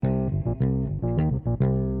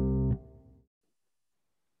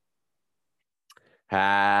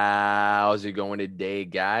How's it going today,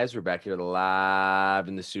 guys? We're back here live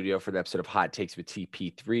in the studio for the episode of Hot Takes with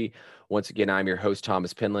TP3. Once again, I'm your host,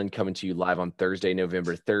 Thomas Penland, coming to you live on Thursday,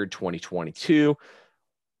 November 3rd, 2022.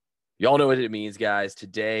 Y'all know what it means, guys.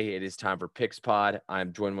 Today, it is time for Picks Pod.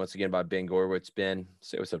 I'm joined once again by Ben Gorwitz. Ben,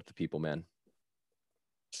 say what's up to the people, man.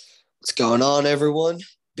 What's going on, everyone?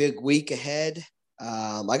 Big week ahead.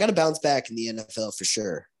 I got to bounce back in the NFL for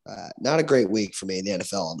sure. Not a great week for me in the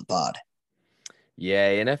NFL on the pod.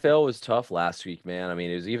 Yeah, NFL was tough last week, man. I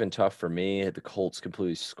mean, it was even tough for me. The Colts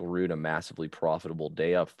completely screwed a massively profitable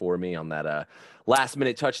day up for me on that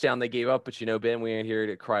last-minute touchdown they gave up. But, you know, Ben, we ain't here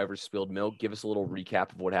to cry over spilled milk. Give us a little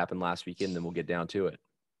recap of what happened last weekend, then we'll get down to it.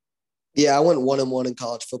 Yeah, I went 1-1 in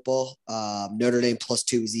college football. Notre Dame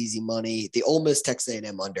 +2 was easy money. The Ole Miss Texas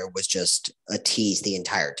A&M under was just a tease the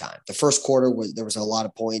entire time. The first quarter there was a lot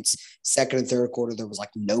of points. Second and third quarter there was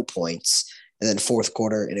like no points, and then fourth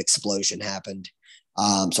quarter an explosion happened.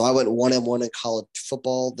 So I went 1-1 in college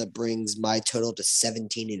football. That brings my total to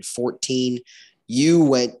 17-14. You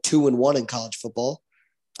went 2-1 in college football.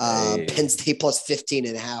 Hey. Penn State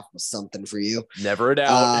 +15.5 was something for you. Never a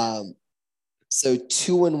doubt. So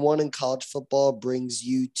 2-1 in college football brings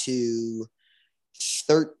you to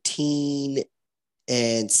 13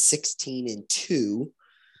 and 16-2.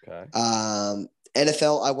 Okay.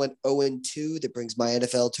 NFL, I went 0-2. That brings my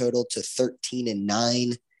NFL total to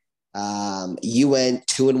 13-9. You went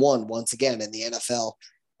 2-1 once again in the NFL.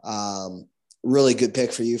 Really good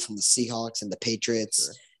pick for you from the Seahawks and the Patriots.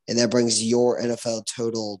 Sure. And that brings your NFL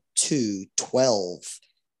total to 12-8.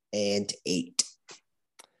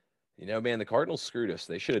 You know, man, the Cardinals screwed us.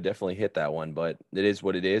 They should have definitely hit that one, but it is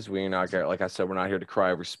what it is. We're not, like I said, we're not here to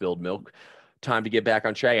cry over spilled milk. Time to get back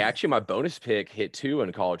on track. Actually, my bonus pick hit 2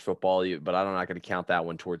 in college football, but I'm not going to count that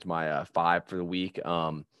one towards my 5 for the week.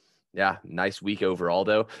 Yeah, nice week overall,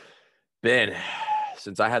 though. Ben,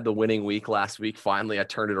 since I had the winning week last week, finally I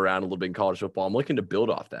turned it around a little bit in college football. I'm looking to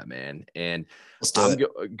build off that, man. And I'm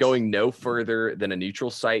going no further than a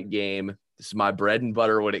neutral site game. This is my bread and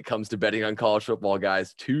butter when it comes to betting on college football,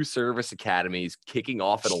 guys. 2 service academies kicking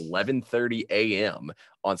off at 11:30 a.m.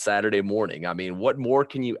 on Saturday morning. I mean, what more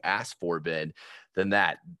can you ask for, Ben, than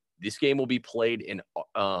that? This game will be played in,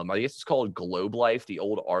 I guess it's called Globe Life, the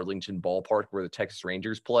old Arlington ballpark where the Texas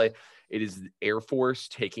Rangers play. It is Air Force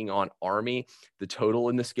taking on Army. The total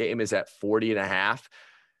in this game is at 40.5.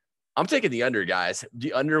 I'm taking the under, guys.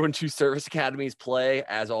 The under when 2 service academies play,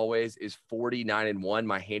 as always, is 49-1.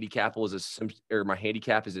 My handicap is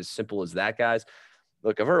as simple as that, guys.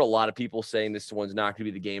 Look, I've heard a lot of people saying this one's not going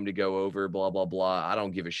to be the game to go over, blah, blah, blah. I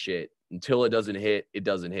don't give a shit. Until it doesn't hit, it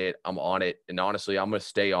doesn't hit. I'm on it. And honestly, I'm going to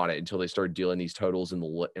stay on it until they start dealing these totals in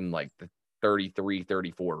like the 33,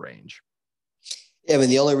 34 range. Yeah, I mean,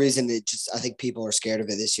 the only reason I think people are scared of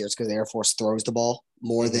it this year is because the Air Force throws the ball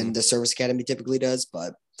more than the service academy typically does.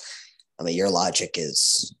 But I mean, your logic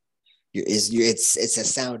it's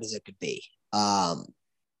as sound as it could be.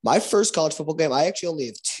 My first college football game, I actually only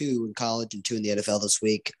have 2 in college and 2 in the NFL this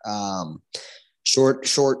week. Short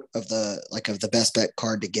of the best bet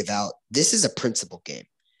card to give out. This is a principal game.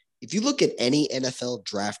 If you look at any NFL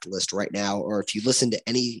draft list right now, or if you listen to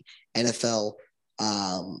any NFL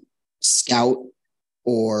scout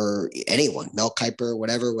or anyone, Mel Kiper,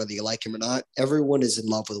 whatever, whether you like him or not, everyone is in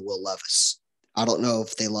love with Will Levis. I don't know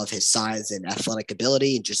if they love his size and athletic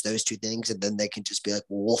ability and just those 2 things, and then they can just be like,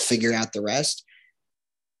 well, we'll figure out the rest.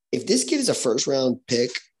 If this kid is a first-round pick,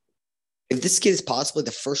 if this kid is possibly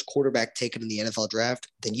the first quarterback taken in the NFL draft,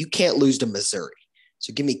 then you can't lose to Missouri.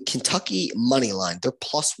 So give me Kentucky money line. They're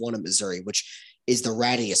 +1 at Missouri, which is the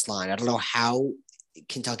rattiest line. I don't know how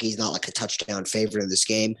Kentucky is not like a touchdown favorite in this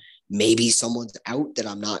game. Maybe someone's out that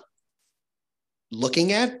I'm not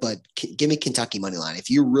looking at, but give me Kentucky money line. If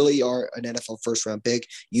you really are an NFL first-round pick,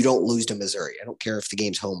 you don't lose to Missouri. I don't care if the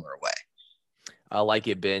game's home or away. I like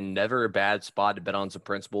it, Ben. Never a bad spot to bet on some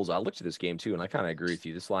principles. I looked at this game, too, and I kind of agree with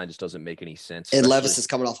you. This line just doesn't make any sense. And Levis is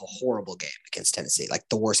coming off a horrible game against Tennessee, like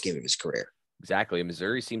the worst game of his career. Exactly.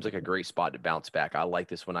 Missouri seems like a great spot to bounce back. I like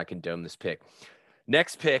this one. I condone this pick.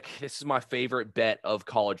 Next pick, this is my favorite bet of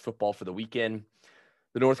college football for the weekend.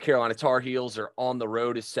 The North Carolina Tar Heels are on the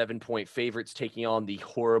road as 7-point favorites, taking on the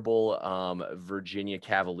horrible Virginia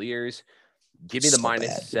Cavaliers. Give me the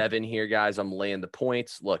 -7 here, guys. I'm laying the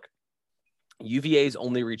points. Look, UVA's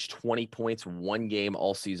only reached 20 points 1 game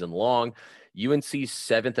all season long. UNC's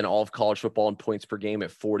 7th in all of college football in points per game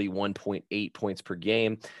at 41.8 points per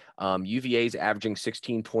game. UVA's averaging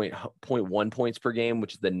 16.1 points per game,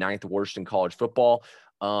 which is the 9th worst in college football.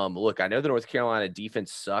 Look, I know the North Carolina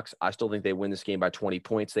defense sucks. I still think they win this game by 20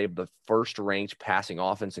 points. They have the first ranked passing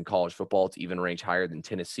offense in college football. It's even ranked higher than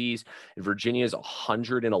Tennessee's. And Virginia is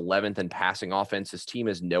 111th in passing offense. This team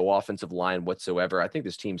has no offensive line whatsoever. I think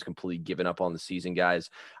this team's completely given up on the season,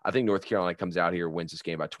 guys. I think North Carolina comes out here, wins this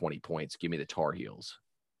game by 20 points. Give me the Tar Heels.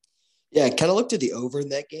 Yeah, I kind of looked at the over in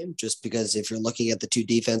that game just because if you're looking at the two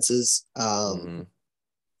defenses,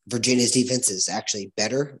 Virginia's defense is actually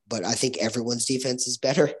better, but I think everyone's defense is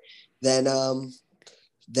better than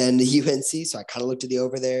the UNC. So I kind of looked at the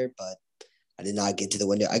over there, but I did not get to the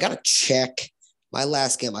window. I got to check my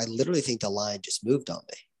last game. I literally think the line just moved on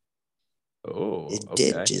me. Oh, it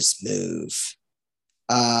okay. did just move.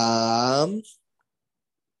 Now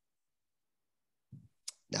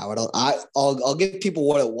I'll give people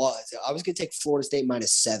what it was. I was going to take Florida State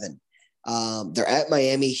 -7. They're at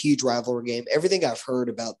Miami, huge rivalry game. Everything I've heard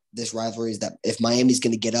about this rivalry is that if Miami's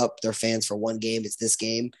going to get up their fans for one game, it's this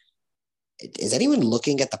game. Is anyone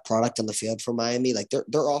looking at the product on the field for Miami? Like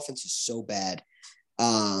their offense is so bad.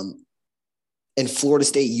 And Florida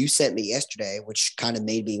State, you sent me yesterday, which kind of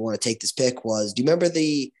made me want to take this pick. Do you remember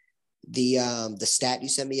the stat you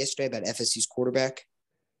sent me yesterday about FSU's quarterback?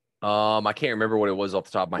 I can't remember what it was off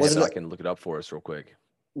the top of my head, but I can look it up for us real quick.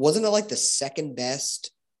 Wasn't it like the second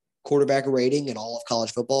best quarterback rating in all of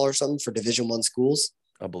college football or something for Division I schools?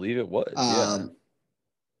 I believe it was. Yeah.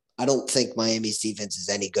 I don't think Miami's defense is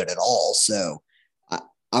any good at all. So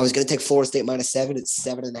I was going to take Florida State -7. It's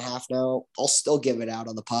 7.5 now. I'll still give it out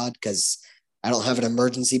on the pod because I don't have an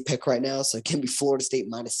emergency pick right now. So give me Florida State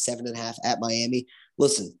 -7.5 at Miami.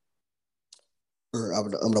 Listen, or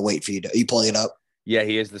I'm going to wait for you. Are you pulling it up? Yeah,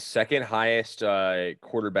 he is the second highest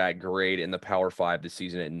quarterback grade in the Power 5 this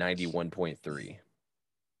season at 91.3.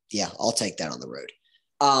 Yeah, I'll take that on the road.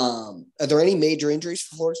 Are there any major injuries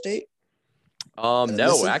for Florida State?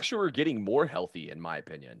 No, actually, we're getting more healthy, in my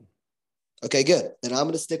opinion. Okay, good. Then I'm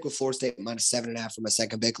going to stick with Florida State -7.5 for my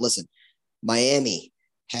second pick. Listen, Miami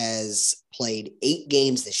has played 8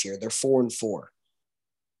 games this year. They're 4-4.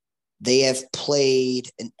 They have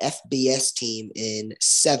played an FBS team in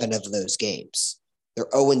 7 of those games. They're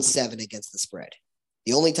 0-7 against the spread.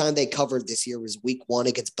 The only time they covered this year was week 1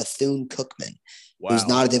 against Bethune-Cookman, who's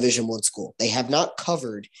not a Division I school. They have not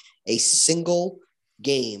covered a single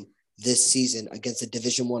game this season against a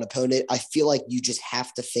Division I opponent. I feel like you just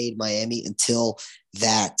have to fade Miami until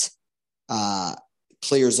that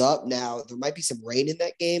clears up. Now, there might be some rain in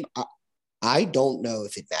that game. I don't know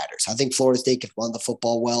if it matters. I think Florida State can run the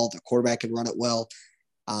football well. Their quarterback can run it well.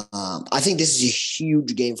 I think this is a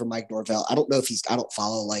huge game for Mike Norvell. I don't know if I don't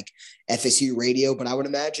follow like FSU radio, but I would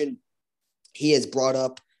imagine he has brought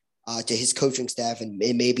up to his coaching staff and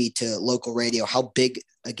maybe to local radio how big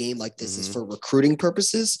a game like this is for recruiting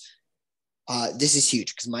purposes. This is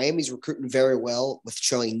huge because Miami's recruiting very well with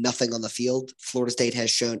showing nothing on the field. Florida State has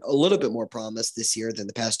shown a little bit more promise this year than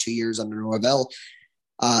the past 2 years under Norvell.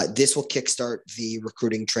 This will kickstart the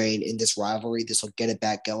recruiting train in this rivalry. This will get it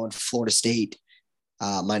back going. Florida State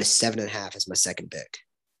 -7.5 is my second pick.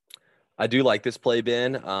 I do like this play,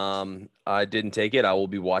 Ben. I didn't take it. I will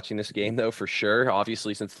be watching this game, though, for sure.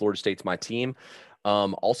 Obviously, since Florida State's my team.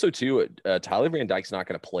 Also, too, Tyler Van Dyke's not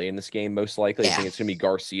going to play in this game, most likely. I think it's going to be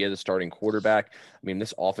Garcia, the starting quarterback. I mean,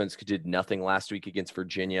 this offense did nothing last week against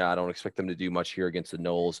Virginia. I don't expect them to do much here against the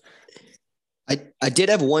Noles. I did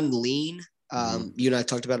have one lean. You and I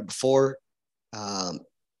talked about it before.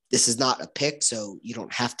 This is not a pick, so you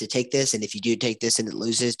don't have to take this. And if you do take this and it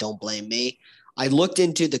loses, don't blame me. I looked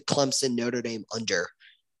into the Clemson Notre Dame under.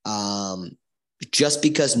 Just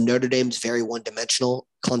because Notre Dame's very one-dimensional,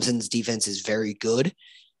 Clemson's defense is very good.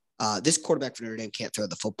 This quarterback for Notre Dame can't throw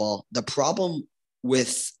the football. The problem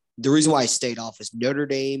with the reason why I stayed off is Notre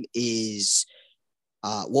Dame is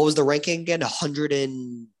what was the ranking again?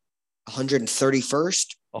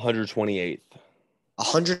 131st? 128th.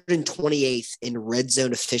 128th in red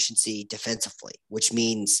zone efficiency defensively, which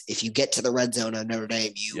means if you get to the red zone on Notre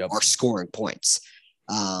Dame, you are scoring points.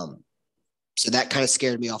 So that kind of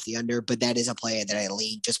scared me off the under, but that is a play that I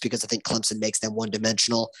lean just because I think Clemson makes them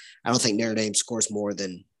one-dimensional. I don't think Notre Dame scores more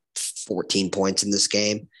than 14 points in this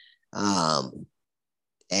game. And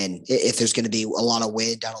if there's going to be a lot of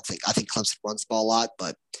wind, I think Clemson runs the ball a lot,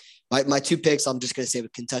 but my 2 picks, I'm just going to say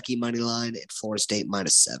with Kentucky money line and Florida State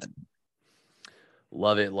 -7.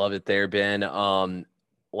 Love it there, Ben.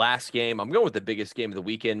 Last game, I'm going with the biggest game of the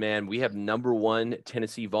weekend, man. We have number 1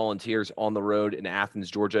 Tennessee Volunteers on the road in Athens,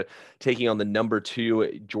 Georgia, taking on the number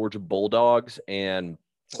 2 Georgia Bulldogs and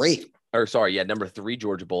number 3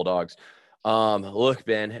 Georgia Bulldogs. Look,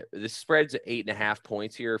 Ben, the spread's at 8.5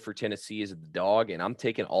 points here for Tennessee as the dog, and I'm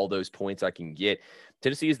taking all those points I can get.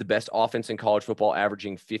 Tennessee is the best offense in college football,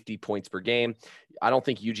 averaging 50 points per game. I don't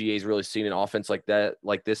think UGA has really seen an offense like that,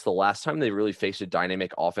 like this. The last time they really faced a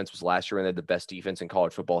dynamic offense was last year when they had the best defense in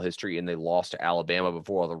college football history, and they lost to Alabama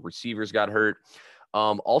before all the receivers got hurt.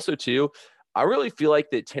 Also, too, I really feel like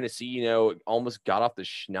that Tennessee, almost got off the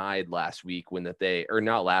schneid last week or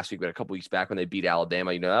not last week, but a couple weeks back when they beat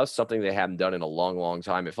Alabama. That was something they haven't done in a long, long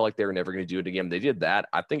time. It felt like they were never going to do it again. They did that.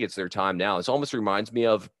 I think it's their time now. This almost reminds me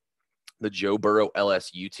of the Joe Burrow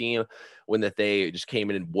LSU team when they just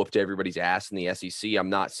came in and whooped everybody's ass in the SEC.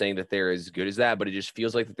 I'm not saying that they're as good as that, but it just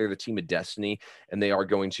feels like that they're the team of destiny, and they are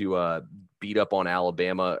going to beat up on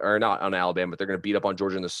Alabama, or not on Alabama, but they're going to beat up on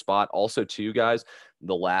Georgia in the spot. Also, too, guys,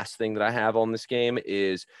 the last thing that I have on this game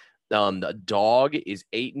is the dog is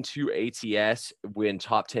 8-2 ATS when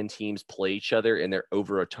top 10 teams play each other and they're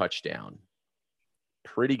over a touchdown.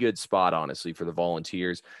 Pretty good spot, honestly, for the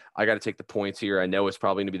Volunteers. I got to take the points here. I know it's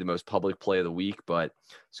probably going to be the most public play of the week, but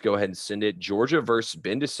let's go ahead and send it. Georgia versus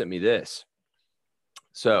Ben just sent me this.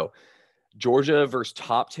 So Georgia versus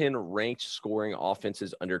top 10 ranked scoring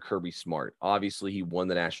offenses under Kirby Smart. Obviously, he won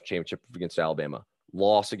the national championship against Alabama.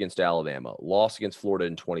 Loss against Alabama, loss against Florida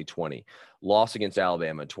in 2020, loss against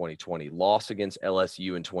Alabama in 2020, loss against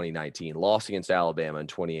LSU in 2019, loss against Alabama in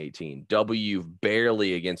 2018, W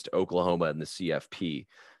barely against Oklahoma in the CFP,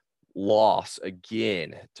 loss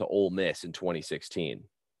again to Ole Miss in 2016.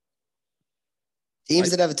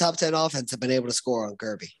 Teams that have a top 10 offense have been able to score on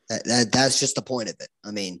Kirby. That's just the point of it.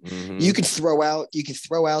 I mean, you can throw out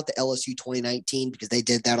the LSU 2019 because they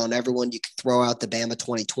did that on everyone. You can throw out the Bama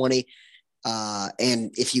 2020.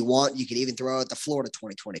 And if you want, you can even throw out the Florida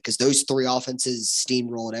 2020 because those three offenses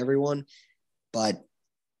steamrolled everyone. But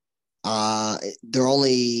they're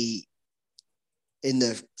only in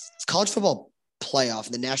the college football playoff,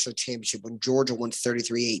 in the national championship, when Georgia won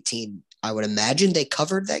 33-18. I would imagine they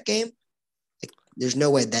covered that game. Like, there's no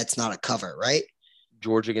way that's not a cover, right?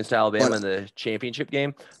 Georgia against Alabama in the championship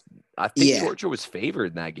game. I think Georgia was favored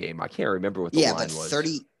in that game. I can't remember what the line was.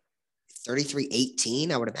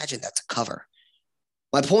 33-18, I would imagine that's a cover.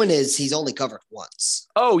 My point is he's only covered once.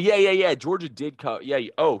 Oh, yeah. Georgia did cover. Yeah.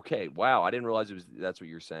 Okay. Wow. I didn't realize that's what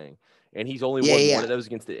you're saying. And he's only won one of those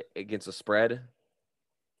against the spread.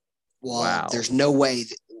 Well, wow. There's no way.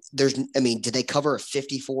 Did they cover a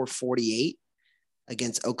 54-48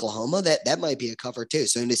 against Oklahoma? That might be a cover too.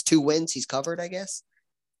 So in his 2 wins, he's covered, I guess.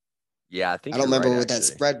 Yeah, I think I don't remember what that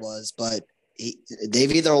spread was, but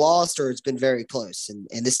they've either lost or it's been very close.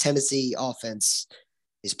 And this Tennessee offense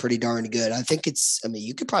is pretty darn good. I think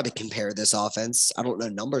you could probably compare this offense. I don't know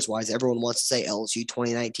numbers wise. Everyone wants to say LSU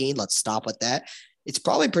 2019. Let's stop with that. It's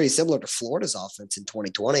probably pretty similar to Florida's offense in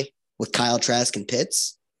 2020 with Kyle Trask and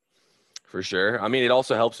Pitts. For sure. I mean, it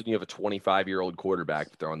also helps when you have a 25-year-old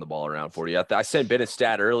quarterback throwing the ball around for you. I sent Ben a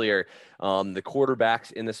stat earlier. The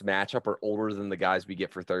quarterbacks in this matchup are older than the guys we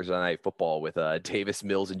get for Thursday Night Football with Davis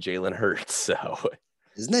Mills and Jalen Hurts. So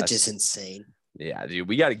isn't that just insane? Yeah, dude,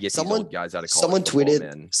 we got to get these old guys out of college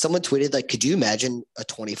football. Someone tweeted, like, could you imagine a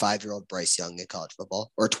 25-year-old Bryce Young in college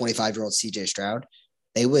football or a 25-year-old CJ Stroud?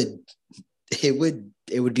 It would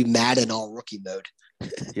be Madden all rookie mode.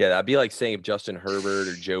 Yeah, that'd be like saying if Justin Herbert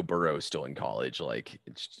or Joe Burrow is still in college. Like,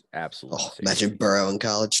 it's absolutely insane. Imagine Burrow in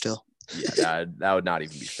college still. Yeah, that would not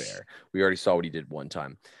even be fair. We already saw what he did one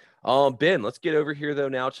time. Ben, let's get over here, though,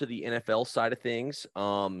 now to the NFL side of things.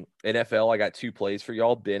 NFL, I got 2 plays for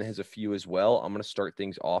y'all. Ben has a few as well. I'm going to start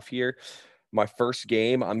things off here. My first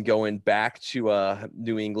game, I'm going back to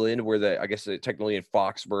New England, where technically in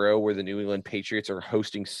Foxborough, where the New England Patriots are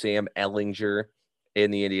hosting Sam Ehlinger in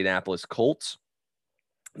the Indianapolis Colts.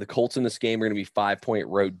 The Colts in this game are going to be 5-point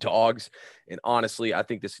road dogs. And honestly, I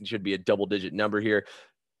think this should be a double-digit number here.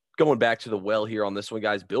 Going back to the well here on this one,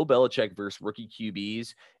 guys, Bill Belichick versus rookie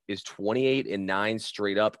QBs is 28-9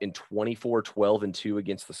 straight up and 24-12-2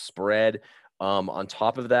 against the spread. On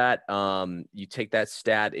top of that, you take that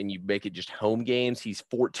stat and you make it just home games. He's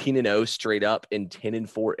 14-0 straight up and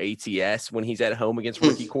 10-4 ATS when he's at home against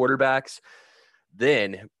rookie quarterbacks.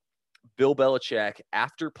 Then Bill Belichick,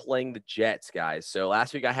 after playing the Jets, guys. So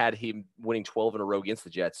last week I had him winning 12 in a row against the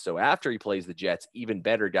Jets. So after he plays the Jets, even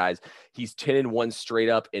better, guys. He's 10-1 straight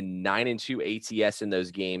up and 9-2 ATS in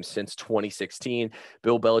those games since 2016.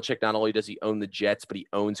 Bill Belichick, not only does he own the Jets, but he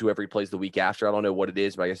owns whoever he plays the week after. I don't know what it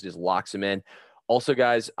is, but I guess it just locks him in. Also,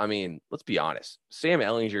 guys, I mean, let's be honest. Sam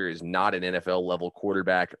Ehlinger is not an NFL-level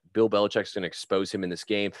quarterback. Bill Belichick's going to expose him in this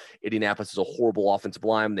game. Indianapolis is a horrible offensive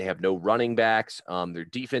line. They have no running backs. Their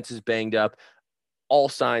defense is banged up. All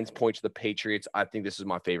signs point to the Patriots. I think this is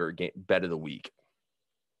my favorite bet of the week.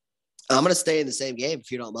 I'm going to stay in the same game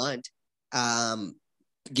if you don't mind.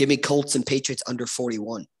 Give me Colts and Patriots under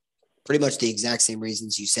 41. Pretty much the exact same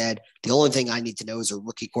reasons you said. The only thing I need to know is a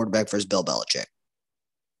rookie quarterback versus Bill Belichick.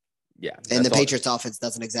 Yeah. And the Patriots offense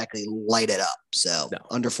doesn't exactly light it up. So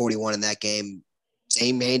under 41 in that game,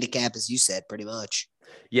 same handicap as you said, pretty much.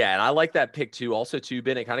 Yeah, and I like that pick too. Also, too,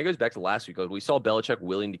 Ben, it kind of goes back to last week. Like we saw Belichick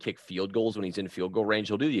willing to kick field goals when he's in field goal range.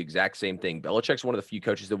 He'll do the exact same thing. Belichick's one of the few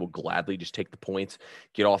coaches that will gladly just take the points,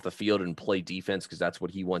 get off the field, and play defense because that's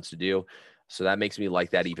what he wants to do. So that makes me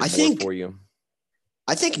like that even more for you.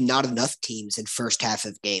 I think not enough teams in first half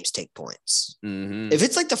of games take points. Mm-hmm. If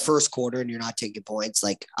it's like the first quarter and you're not taking points,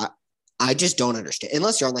 like I just don't understand.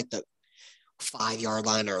 Unless you're on like the 5-yard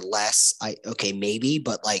line or less, okay, maybe,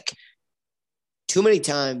 but like too many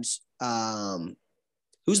times.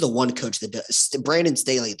 Who's the one coach that does? Brandon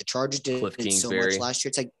Staley. The Chargers did so much last year.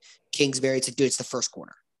 It's like Kingsbury. It's like, dude, it's the first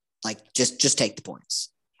quarter. Like, just take the points.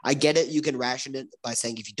 I get it. You can ration it by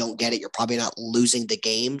saying if you don't get it, you're probably not losing the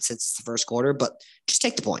game since it's the first quarter. But just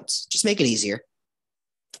take the points. Just make it easier.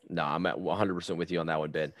 No, I'm at 100% with you on that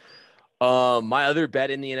one, Ben. My other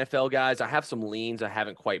bet in the NFL, guys, I have some leans I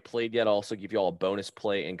haven't quite played yet. I'll also give you all a bonus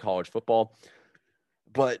play in college football.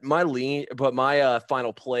 But my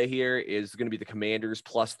final play here is going to be the Commanders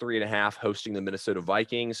plus 3.5 hosting the Minnesota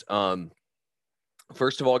Vikings.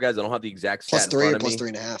 First of all, guys, I don't have the exact stat plus 3 in or front plus of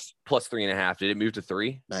me. 3.5. Plus 3.5. Did it move to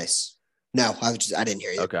 3? Nice. No, I didn't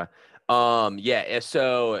hear you. Okay. Yeah.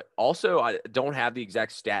 So also I don't have the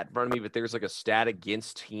exact stat in front of me, but there's like a stat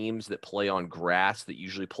against teams that play on grass that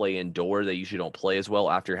usually play indoor. They usually don't play as well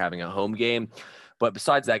after having a home game. But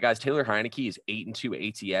besides that, guys, Taylor Heineke is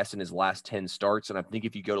 8-2 ATS in his last 10 starts. And I think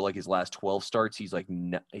if you go to like his last 12 starts, he's like,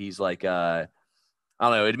 I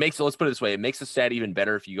don't know. Let's put it this way. It makes the stat even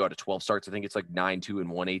better if you go to 12 starts. I think it's like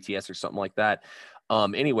 9-2-1 ATS or something like that.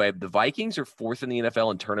 Anyway, the Vikings are 4th in the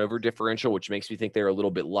NFL in turnover differential, which makes me think they're a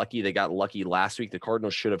little bit lucky. They got lucky last week. The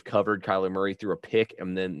Cardinals should have covered. Kyler Murray threw a pick,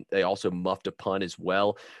 and then they also muffed a punt as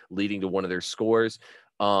well, leading to one of their scores.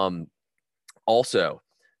 Also,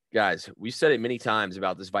 guys, we said it many times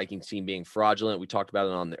about this Vikings team being fraudulent. We talked about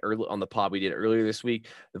it on the pod we did earlier this week.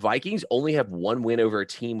 The Vikings only have one win over a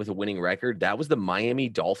team with a winning record. That was the Miami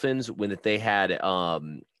Dolphins when they had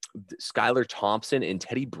Skylar Thompson and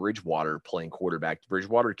Teddy Bridgewater playing quarterback.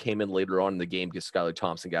 Bridgewater came in later on in the game because Skylar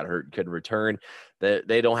Thompson got hurt and couldn't return.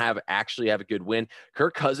 They don't actually have a good win.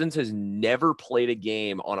 Kirk Cousins has never played a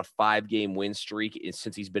game on a 5-game win streak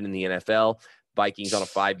since he's been in the NFL. Vikings on a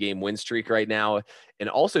 5-game win streak right now. And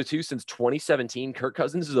also, too, since 2017, Kirk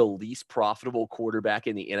Cousins is the least profitable quarterback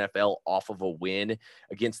in the NFL off of a win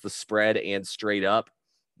against the spread and straight up.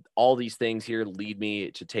 All these things here lead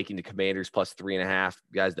me to taking the Commanders plus 3.5.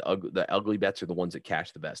 Guys, the ugly bets are the ones that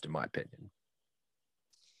cash the best, in my opinion.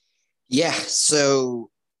 Yeah,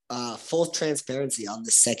 so full transparency on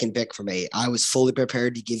the second pick for me. I was fully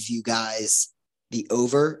prepared to give you guys the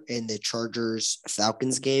over in the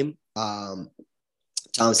Chargers-Falcons game.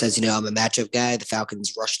 Tom says, I'm a matchup guy. The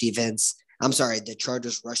Falcons rush defense. I'm sorry, the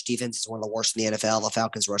Chargers rush defense is one of the worst in the NFL. The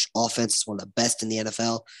Falcons rush offense is one of the best in the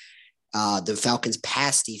NFL. The Falcons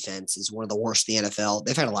pass defense is one of the worst in the NFL.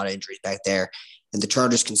 They've had a lot of injuries back there, and the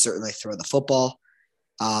Chargers can certainly throw the football.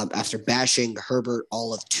 After bashing Herbert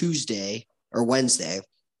all of Tuesday or Wednesday,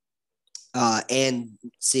 and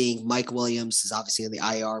seeing Mike Williams is obviously in the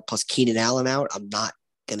IR plus Keenan Allen out, I'm not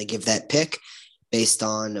going to give that pick based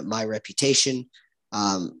on my reputation.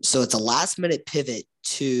 So it's a last-minute pivot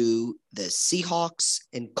to the Seahawks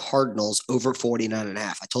and Cardinals over 49.5.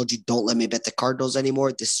 I told you don't let me bet the Cardinals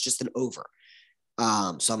anymore. This is just an over.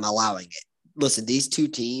 So I'm allowing it. Listen, these two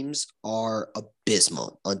teams are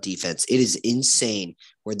abysmal on defense. It is insane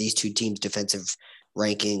where these two teams' defensive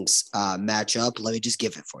rankings match up. Let me just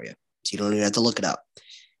give it for you, so you don't even have to look it up.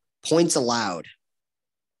 Points allowed.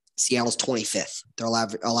 Seattle's 25th. They're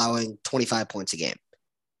allowing 25 points a game.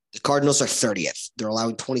 The Cardinals are 30th. They're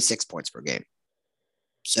allowing 26 points per game.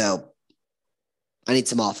 So I need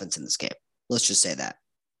some offense in this game. Let's just say that.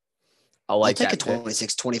 I'll take a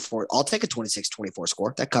 26-24. I'll take a 26-24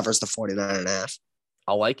 score. That covers the 49.5.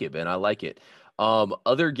 I like it, Ben. I like it.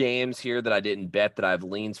 Other games here that I didn't bet that I have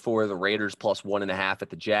leans for, the Raiders plus 1.5 at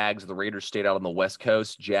the Jags. The Raiders stayed out on the West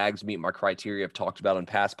Coast. Jags meet my criteria I've talked about on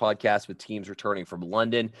past podcasts with teams returning from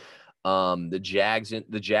London. The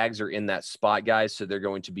Jags are in that spot, guys. So they're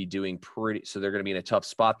going to be they're going to be in a tough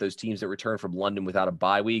spot. Those teams that return from London without a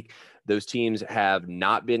bye week, those teams have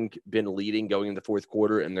not been leading going in the fourth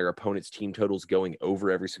quarter, and their opponents' team totals going over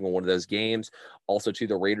every single one of those games. Also, too,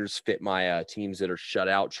 the Raiders fit my teams that are shut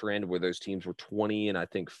out trend, where those teams were 20 and I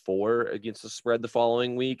think 4 against the spread the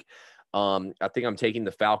following week. I think I'm taking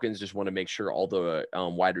the Falcons. Just want to make sure all the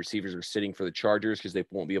wide receivers are sitting for the Chargers because they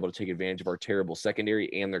won't be able to take advantage of our terrible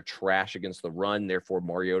secondary, and they're trash against the run. Therefore,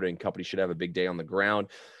 Mariota and company should have a big day on the ground.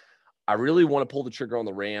 I really want to pull the trigger on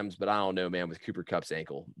the Rams, but I don't know, man, with Cooper Kupp's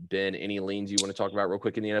ankle. Ben, any leans you want to talk about real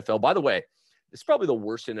quick in the NFL? By the way, it's probably the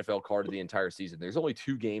worst NFL card of the entire season. There's only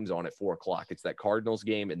 2 games on at 4:00. It's that Cardinals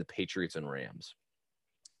game and the Patriots and Rams.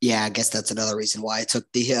 Yeah, I guess that's another reason why I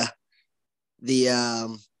took that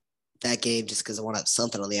game, just because I want to have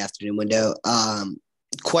something on the afternoon window.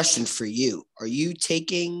 Question for you: you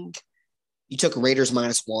took Raiders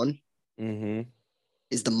 -1? Mm-hmm.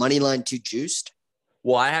 Is the money line too juiced?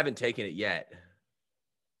 Well, I haven't taken it yet.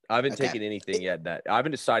 I haven't taken anything yet. That I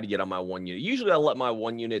haven't decided yet on my 1 unit. Usually, I let my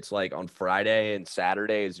 1 units like on Friday, and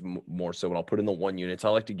Saturday is more so when I'll put in the 1 units. I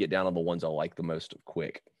like to get down on the ones I like the most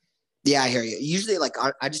quick. Yeah, I hear you. Usually, like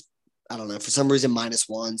I don't know, for some reason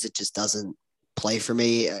 -1s, it just doesn't play for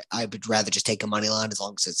me. I would rather just take a money line as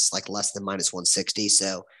long as it's like less than -160.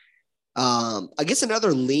 So, I guess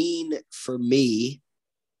another lean for me,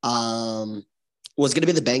 was going to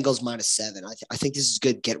be the Bengals -7. I think this is a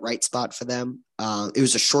good get right spot for them. It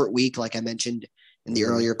was a short week, like I mentioned in the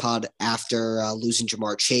earlier pod, after losing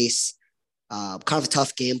Jamar Chase. Kind of a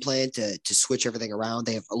tough game plan to switch everything around.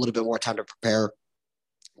 They have a little bit more time to prepare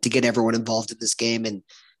to get everyone involved in this game. And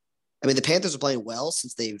I mean, the Panthers are playing well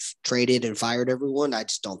since they've traded and fired everyone. I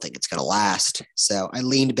just don't think it's going to last. So I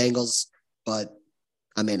leaned Bengals, but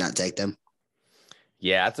I may not take them.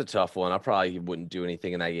 Yeah, that's a tough one. I probably wouldn't do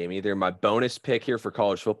anything in that game either. My bonus pick here for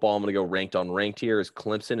college football, I'm going to go ranked on ranked here, is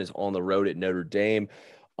Clemson is on the road at Notre Dame.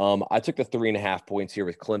 I took the 3.5 points here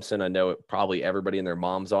with Clemson. I know probably everybody and their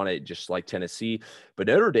mom's on it, just like Tennessee. But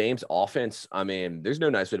Notre Dame's offense, I mean, there's no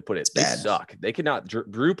nice way to put it. They suck. They cannot.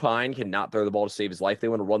 Drew Pine cannot throw the ball to save his life. They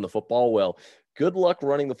want to run the football. Well, good luck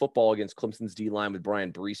running the football against Clemson's D-line with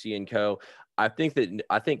Brian Bresee and co. I think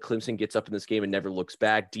Clemson gets up in this game and never looks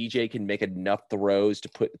back. DJ can make enough throws to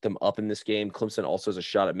put them up in this game. Clemson also has a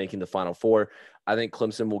shot at making the Final Four. I think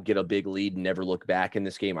Clemson will get a big lead and never look back in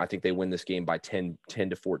this game. I think they win this game by 10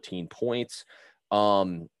 to 14 points.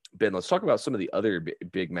 Ben, let's talk about some of the other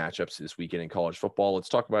big matchups this weekend in college football. Let's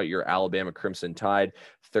talk about your Alabama Crimson Tide,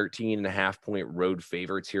 13.5-point road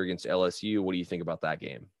favorites here against LSU. What do you think about that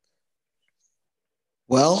game?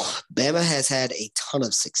 Well, Bama has had a ton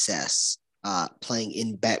of success playing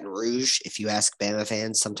in Baton Rouge. If you ask Bama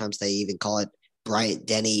fans, sometimes they even call it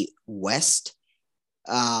Bryant-Denny West.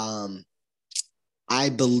 I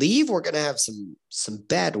believe we're going to have some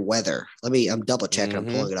bad weather. I'm double checking. I'm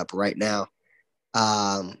pulling it up right now.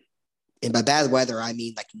 And by bad weather, I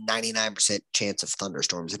mean like 99% chance of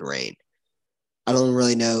thunderstorms and rain. I don't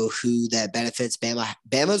really know who that benefits.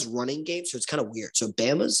 Bama's running game, so it's kind of weird. So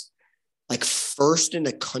Bama's like first in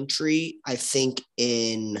the country, I think,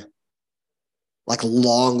 in like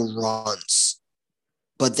long runs,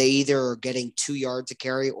 but they either are getting 2 yards a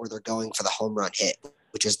carry or they're going for the home run hit,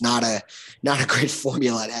 which is not a great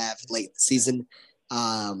formula to have late in the season.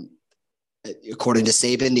 According to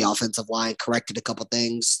Saban, the offensive line corrected a couple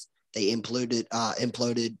things. They inputted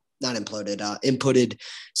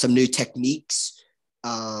some new techniques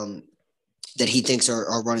that he thinks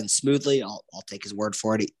are running smoothly. I'll take his word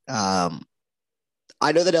for it.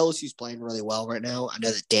 I know that LSU's playing really well right now. I know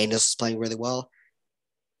that Daniels is playing really well.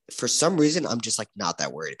 For some reason, I'm just like not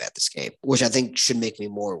that worried about this game, which I think should make me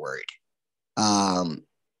more worried. I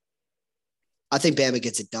think Bama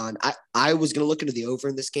gets it done. I was going to look into the over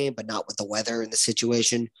in this game, but not with the weather and the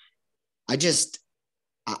situation. I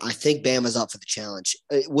think Bama's up for the challenge.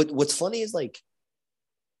 What's funny is like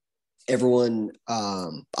everyone,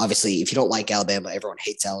 obviously, if you don't like Alabama, everyone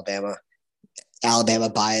hates Alabama. Alabama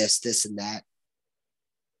bias, this and that.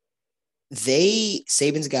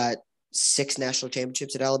 Saban's got 6 national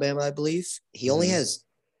championships at Alabama, I believe. He only has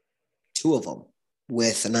 2 of them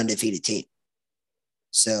with an undefeated team.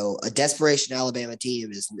 So a desperation Alabama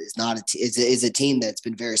team is a team that's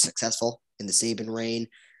been very successful in the Saban reign.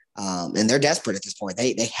 And they're desperate at this point.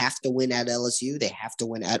 They have to win at LSU. They have to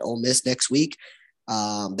win at Ole Miss next week.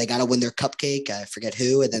 They got to win their cupcake. I forget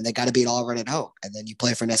who, and then they got to beat Auburn at home. And then you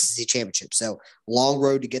play for an SEC championship. So long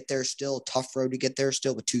road to get there still, tough road to get there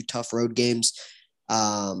still with 2 tough road games.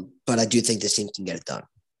 But I do think this team can get it done.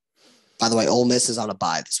 By the way, Ole Miss is on a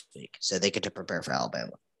bye this week, so they get to prepare for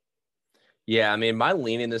Alabama. Yeah, I mean, my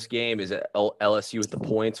lean in this game is at LSU with the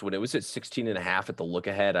points. When it was at 16.5 at the look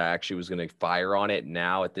ahead, I actually was going to fire on it.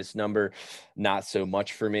 Now at this number, not so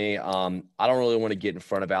much for me. I don't really want to get in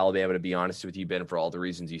front of Alabama, to be honest with you, Ben, for all the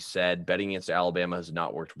reasons you said. Betting against Alabama has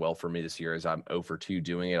not worked well for me this year, as I'm 0 for 2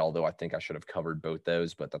 doing it, although I think I should have covered both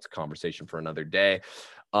those, but that's a conversation for another day.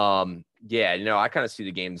 Yeah, I kind of see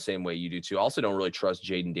the game the same way you do too. I also don't really trust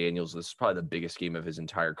Jaden Daniels. This is probably the biggest game of his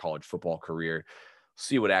entire college football career.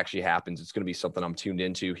 See what actually happens. It's going to be something I'm tuned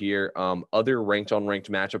into here. Other ranked on ranked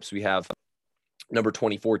matchups, we have number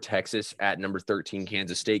 24 Texas at number 13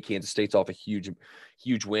 Kansas State. Kansas State's off a huge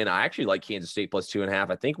win. I actually like Kansas State plus 2.5.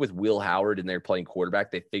 I think with Will Howard and they're playing quarterback,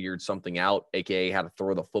 they figured something out, aka how to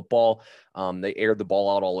throw the football. They aired the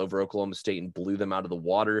ball out all over Oklahoma State and blew them out of the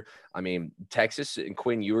water. I mean, Texas and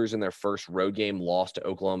Quinn Ewers in their first road game lost to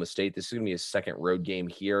Oklahoma State. This is going to be a second road game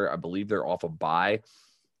here. I believe they're off a bye.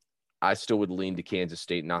 I still would lean to Kansas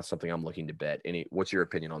State, not something I'm looking to bet. What's your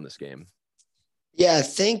opinion on this game? Yeah, I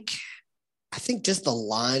think just the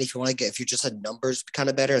line, if you're just a numbers kind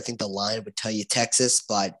of better, I think the line would tell you Texas,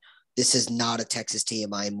 but this is not a Texas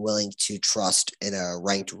team I'm willing to trust in a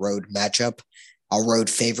ranked road matchup, a road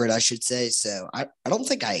favorite, I should say. So I don't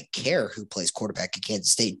think I care who plays quarterback at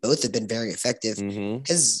Kansas State. Both have been very effective.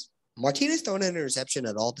 Has Martinez thrown an interception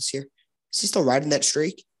at all this year? Is he still riding that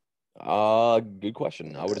streak? Good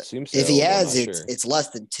question. I would assume so. If he has, it's less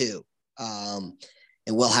than 2. And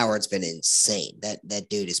Will Howard's been insane. That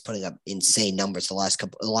dude is putting up insane numbers the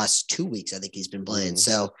last 2 weeks. I think he's been playing.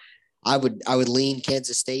 So I would lean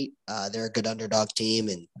Kansas State. They're a good underdog team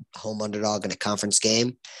and home underdog in a conference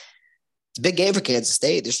game. It's a big game for Kansas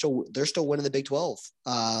State. They're still winning the Big 12.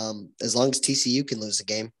 As long as TCU can lose a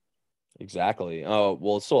game. Exactly. Oh,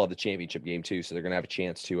 well, still have the championship game too, so they're gonna have a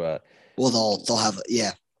chance to. They'll have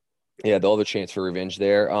Yeah, they'll have a chance for revenge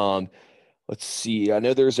there. Let's see. I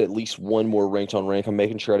know there's at least one more ranked on rank. I'm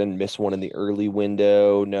making sure I didn't miss one in the early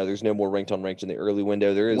window. No, there's no more ranked on ranked in the early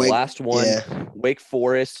window. There is last one. Yeah. Wake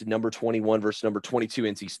Forest, number 21 versus number 22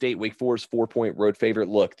 NC State. Wake Forest 4-point road favorite.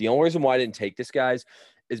 Look, the only reason why I didn't take this, guys,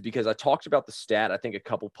 is because I talked about the stat, I think a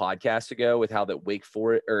couple podcasts ago, with how that Wake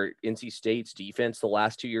Forest or NC State's defense the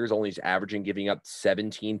last 2 years only is averaging giving up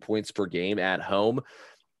 17 points per game at home.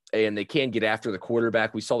 And they can get after the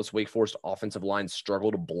quarterback. We saw this Wake Forest offensive line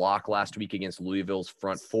struggle to block last week against Louisville's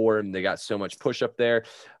front four, and they got so much push up there.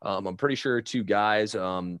 I'm pretty sure 2 guys,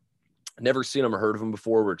 never seen them or heard of them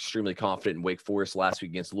before, were extremely confident in Wake Forest last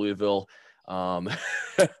week against Louisville. Funny,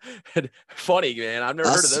 man. I've never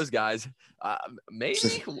heard of those guys. Maybe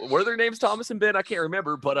what are their names? Thomas and Ben? I can't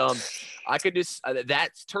remember, but I could just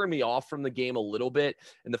that's turned me off from the game a little bit.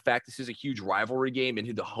 And the fact this is a huge rivalry game and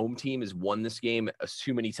who the home team has won this game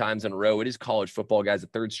too many times in a row. It is college football, guys. A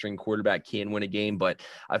third string quarterback can win a game, but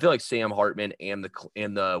I feel like Sam Hartman and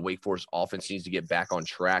the Wake Forest offense needs to get back on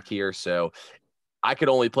track here. So I could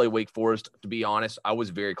only play Wake Forest. To be honest, I was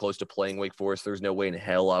very close to playing Wake Forest. There's no way in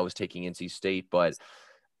hell I was taking NC State, but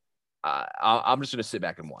I'm just going to sit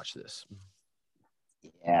back and watch this.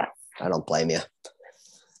 Yeah, I don't blame you.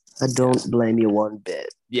 I don't blame you one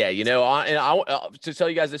bit. Yeah, I to tell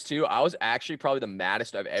you guys this too, I was actually probably the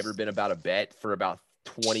maddest I've ever been about a bet for about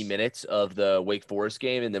 20 minutes of the Wake Forest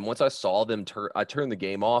game. And then once I saw them I turned the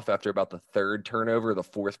game off after about the 3rd turnover, the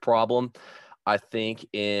 4th problem. I think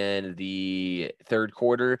in the 3rd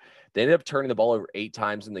quarter, they ended up turning the ball over 8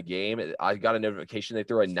 times in the game. I got a notification they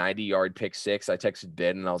threw a 90-yard pick 6. I texted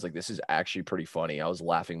Ben, and I was like, this is actually pretty funny. I was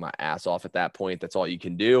laughing my ass off at that point. That's all you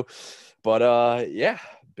can do. But, yeah,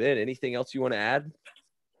 Ben, anything else you want to add?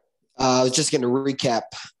 I was just going to recap.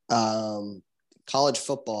 College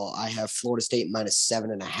football, I have Florida State minus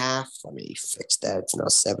 7.5. Let me fix that. It's now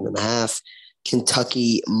 7.5.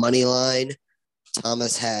 Kentucky money line.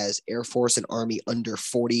 Thomas has Air Force and Army under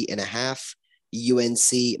 40.5,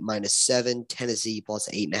 UNC minus 7, Tennessee plus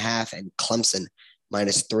 8.5, and Clemson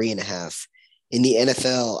minus 3.5. In the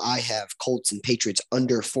NFL, I have Colts and Patriots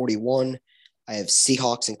under 41. I have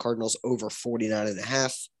Seahawks and Cardinals over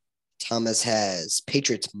 49.5. Thomas has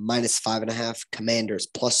Patriots minus 5.5, Commanders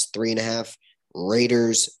plus 3.5,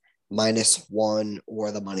 Raiders minus 1,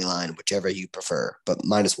 or the money line, whichever you prefer, but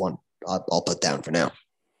minus 1 I'll put down for now.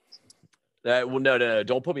 Well, no.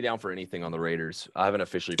 Don't put me down for anything on the Raiders. I haven't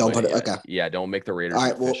officially. Don't put it. Yet. Okay. Yeah, don't make the Raiders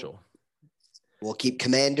official. We'll keep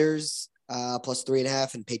Commanders plus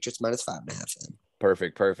 3.5 and Patriots minus 5.5.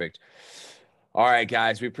 Perfect. All right,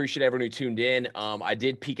 guys, we appreciate everyone who tuned in. I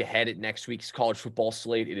did peek ahead at next week's college football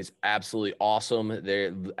slate. It is absolutely awesome.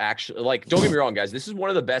 They're actually like, don't get me wrong, guys. This is one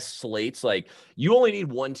of the best slates. Like, you only need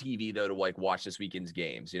one TV though to like watch this weekend's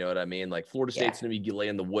games. You know what I mean? Like, Florida State's going to be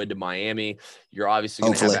laying the wood to Miami. You're obviously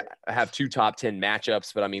going to have two top 10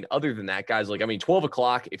 matchups. But I mean, other than that, guys, like, I mean, 12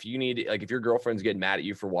 o'clock. If you need, like, if your girlfriend's getting mad at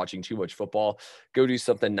you for watching too much football, go do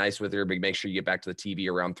something nice with her. But make sure you get back to the TV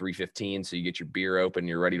around 3:15 so you get your beer open.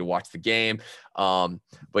 You're ready to watch the game.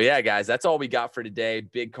 But yeah, guys, that's all we got for today.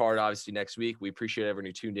 Big card, obviously, next week. We appreciate everyone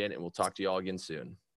who tuned in, and we'll talk to you all again soon.